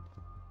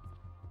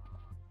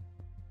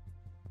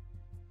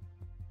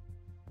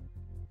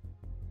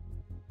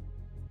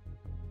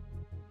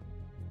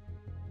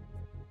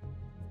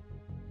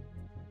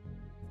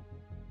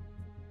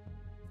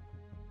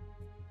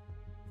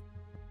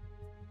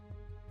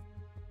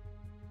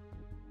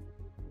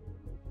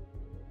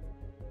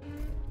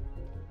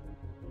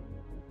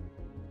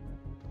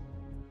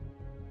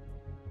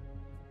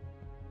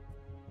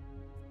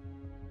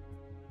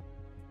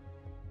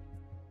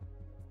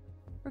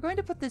 We're going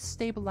to put this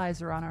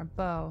stabilizer on our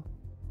bow.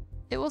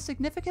 It will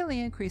significantly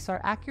increase our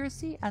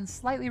accuracy and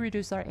slightly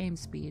reduce our aim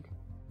speed.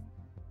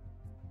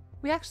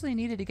 We actually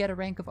needed to get a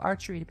rank of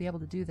archery to be able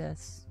to do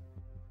this.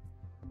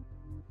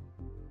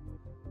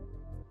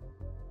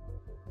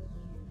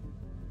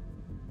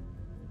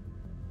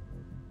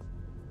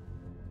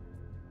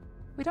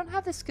 We don't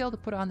have the skill to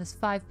put on this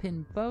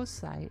 5-pin bow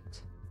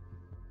sight,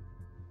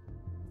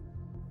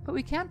 but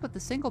we can put the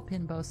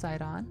single-pin bow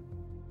sight on.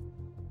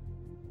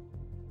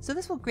 So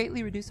this will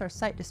greatly reduce our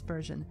sight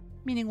dispersion,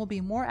 meaning we'll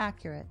be more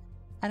accurate,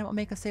 and it will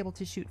make us able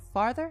to shoot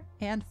farther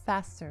and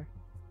faster.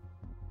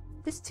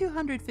 This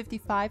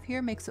 255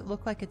 here makes it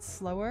look like it's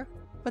slower,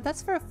 but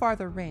that's for a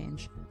farther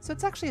range, so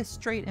it's actually a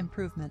straight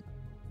improvement.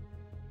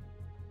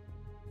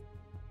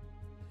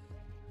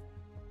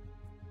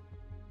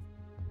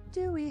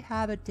 Do we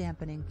have a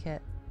dampening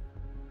kit?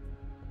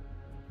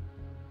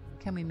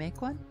 Can we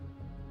make one?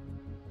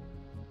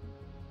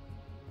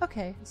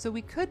 Okay, so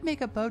we could make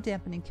a bow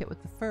dampening kit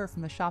with the fur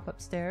from the shop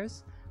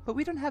upstairs, but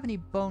we don't have any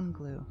bone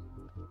glue.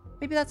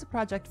 Maybe that's a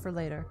project for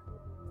later.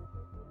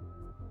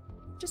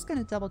 Just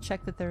gonna double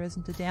check that there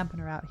isn't a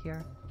dampener out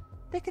here.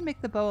 They can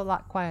make the bow a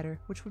lot quieter,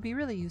 which would be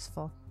really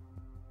useful.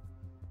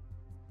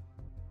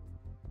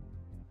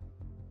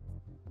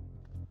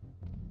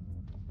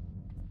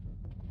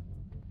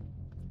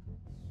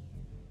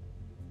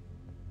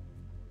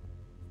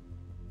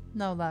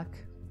 No luck.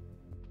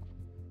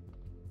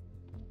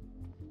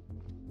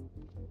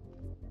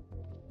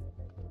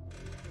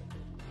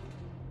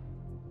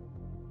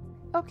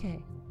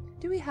 Okay,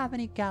 do we have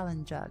any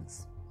gallon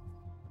jugs?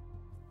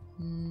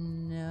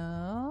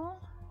 No.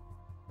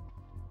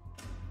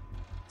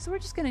 So we're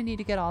just gonna need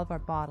to get all of our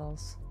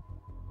bottles.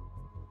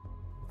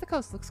 The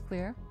coast looks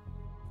clear.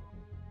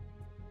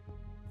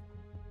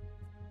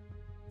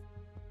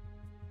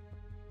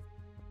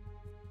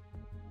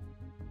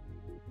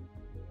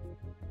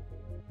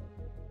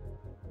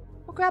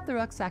 We'll grab the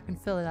rucksack and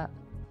fill it up.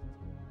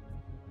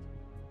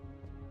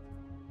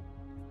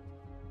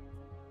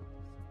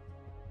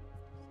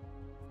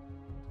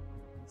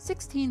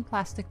 "16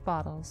 plastic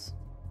bottles.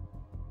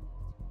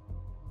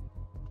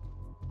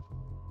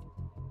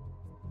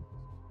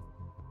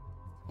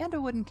 And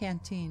a wooden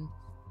canteen.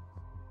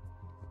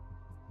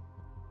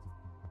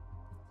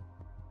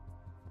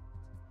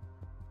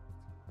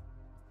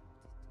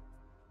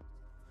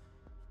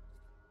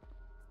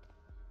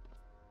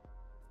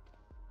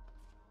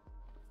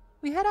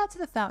 We head out to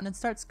the fountain and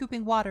start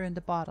scooping water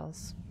into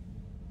bottles.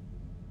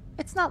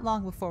 It's not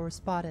long before we're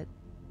spotted.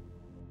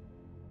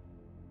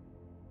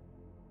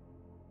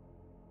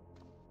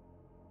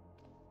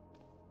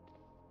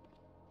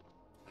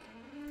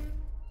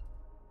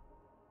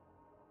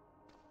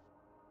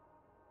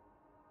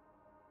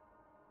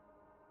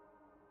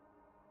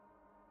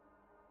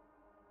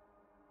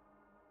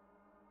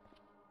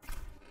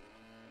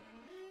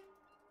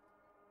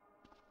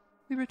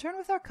 We return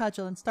with our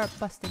cudgel and start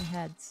busting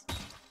heads.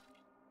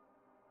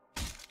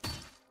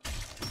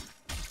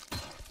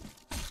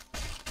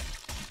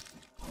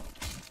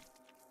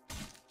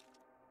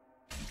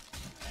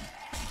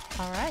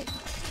 Alright,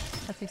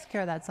 that takes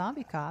care of that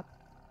zombie cop.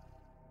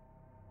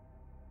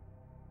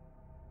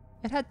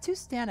 It had 2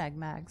 Stanag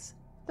mags.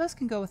 Those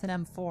can go with an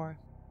M4.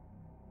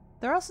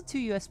 There are also 2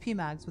 USP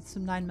mags with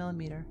some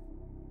 9mm.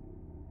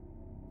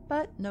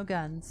 But no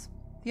guns.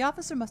 The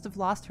officer must have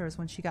lost hers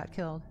when she got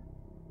killed.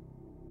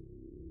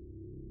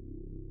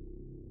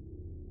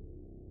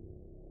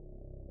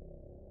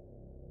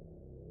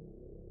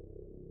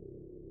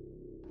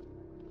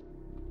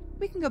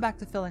 We can go back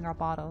to filling our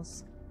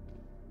bottles.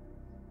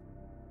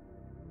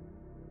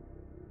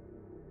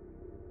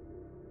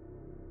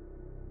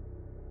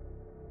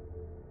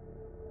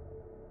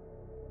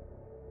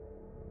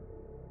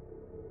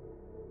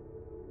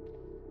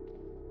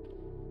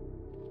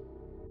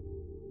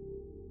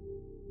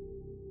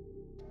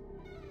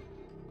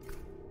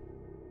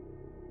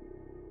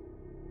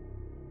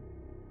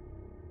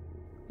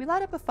 We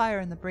light up a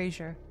fire in the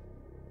brazier.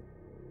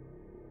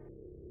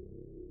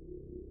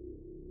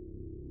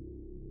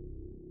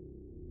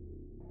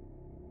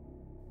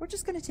 We're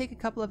just going to take a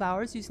couple of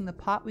hours using the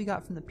pot we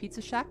got from the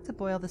pizza shack to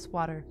boil this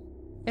water.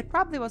 It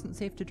probably wasn't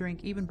safe to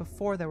drink even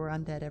before there were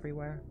undead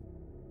everywhere.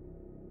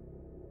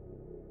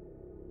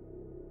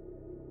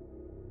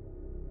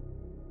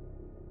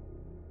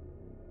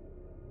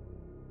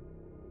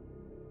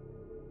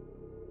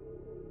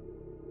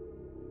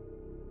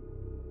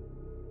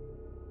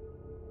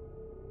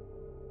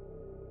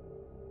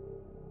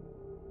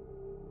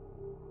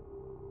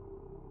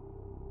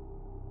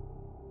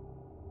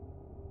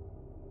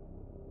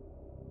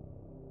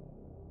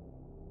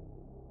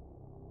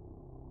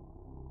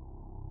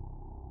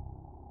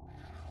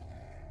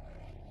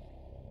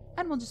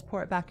 And we'll just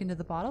pour it back into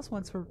the bottles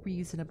once we're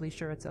reasonably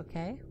sure it's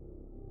okay.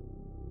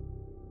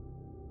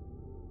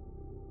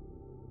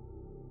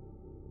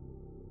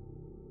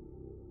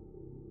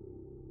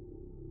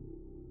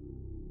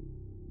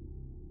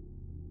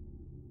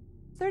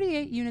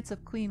 "38 units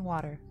of clean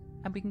water,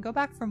 and we can go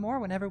back for more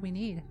whenever we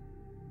need.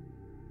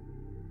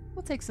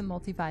 We'll take some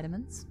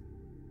multivitamins.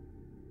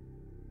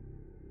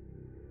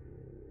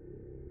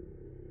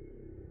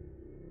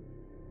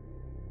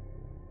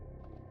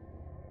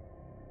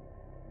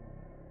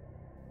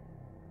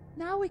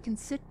 Now we can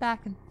sit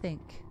back and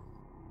think.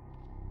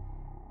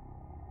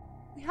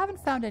 We haven't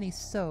found any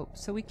soap,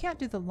 so we can't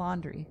do the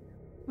laundry,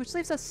 which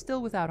leaves us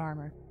still without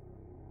armor.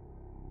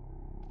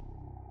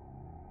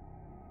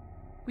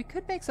 We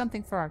could make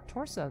something for our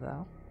torso,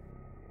 though.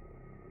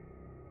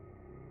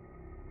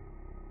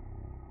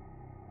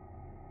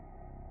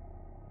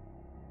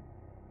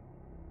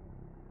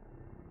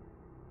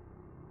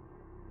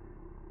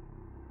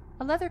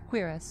 A leather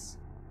cuirass.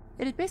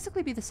 It'd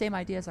basically be the same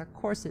idea as our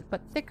corset,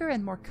 but thicker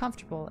and more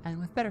comfortable and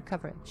with better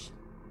coverage.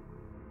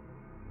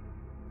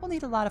 We'll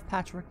need a lot of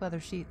patchwork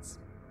leather sheets.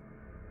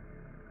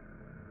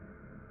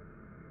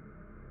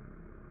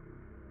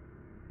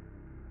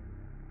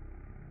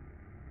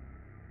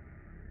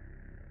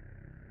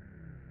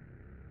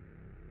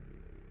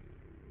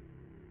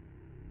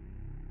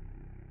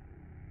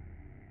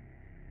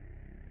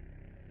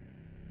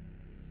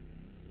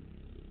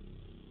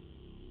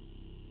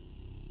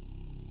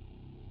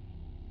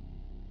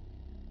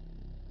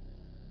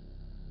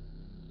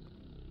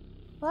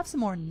 we'll have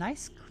some more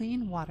nice,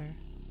 clean water.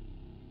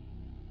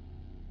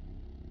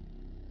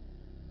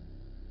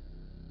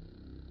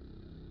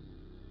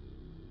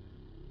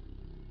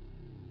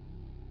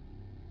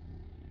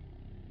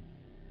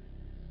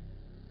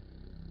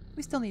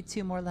 We still need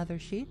 2 more leather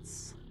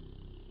sheets.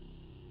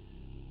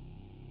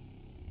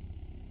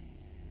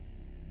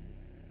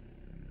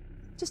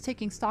 Just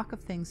taking stock of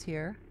things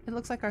here, it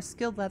looks like our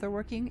skilled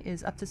leatherworking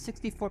is up to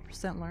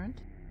 64%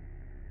 learned.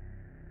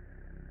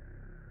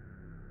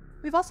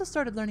 We've also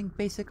started learning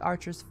basic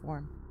archer's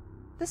form.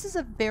 This is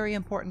a very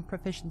important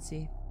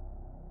proficiency.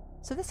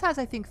 So this has,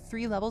 I think,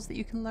 3 levels that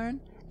you can learn,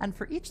 and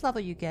for each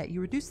level you get,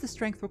 you reduce the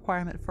strength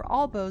requirement for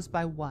all bows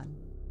by 1.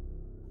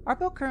 Our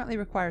bow currently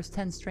requires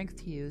 10 strength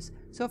to use,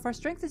 so if our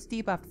strength is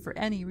debuffed for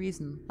any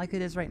reason, like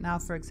it is right now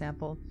for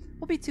example,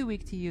 we'll be too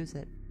weak to use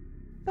it.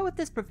 But with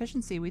this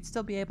proficiency, we'd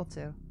still be able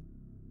to.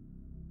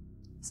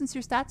 Since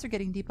your stats are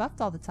getting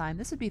debuffed all the time,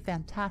 this would be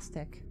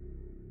fantastic.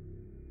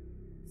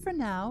 For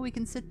now, we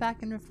can sit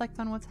back and reflect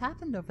on what's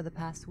happened over the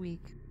past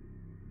week.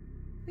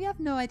 We have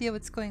no idea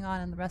what's going on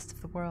in the rest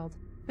of the world,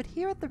 but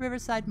here at the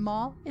Riverside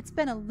Mall, it's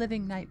been a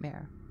living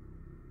nightmare.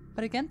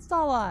 But against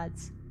all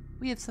odds,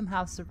 we have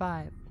somehow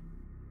survived.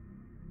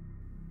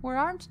 We're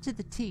armed to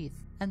the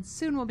teeth, and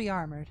soon we'll be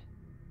armored.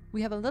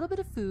 We have a little bit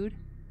of food,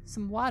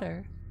 some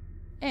water,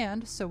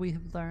 and, so we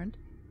have learned,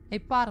 a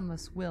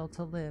bottomless will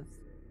to live.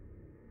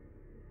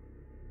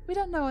 We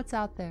don't know what's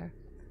out there,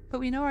 but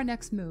we know our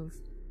next move.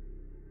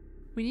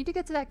 We need to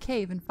get to that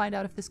cave and find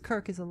out if this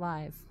Kirk is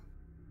alive.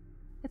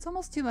 It's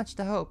almost too much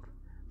to hope,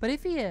 but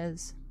if he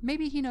is,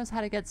 maybe he knows how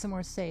to get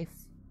somewhere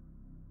safe.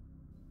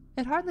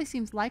 It hardly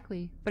seems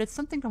likely, but it's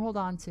something to hold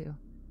on to,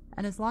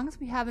 and as long as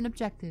we have an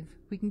objective,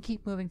 we can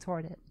keep moving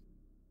toward it.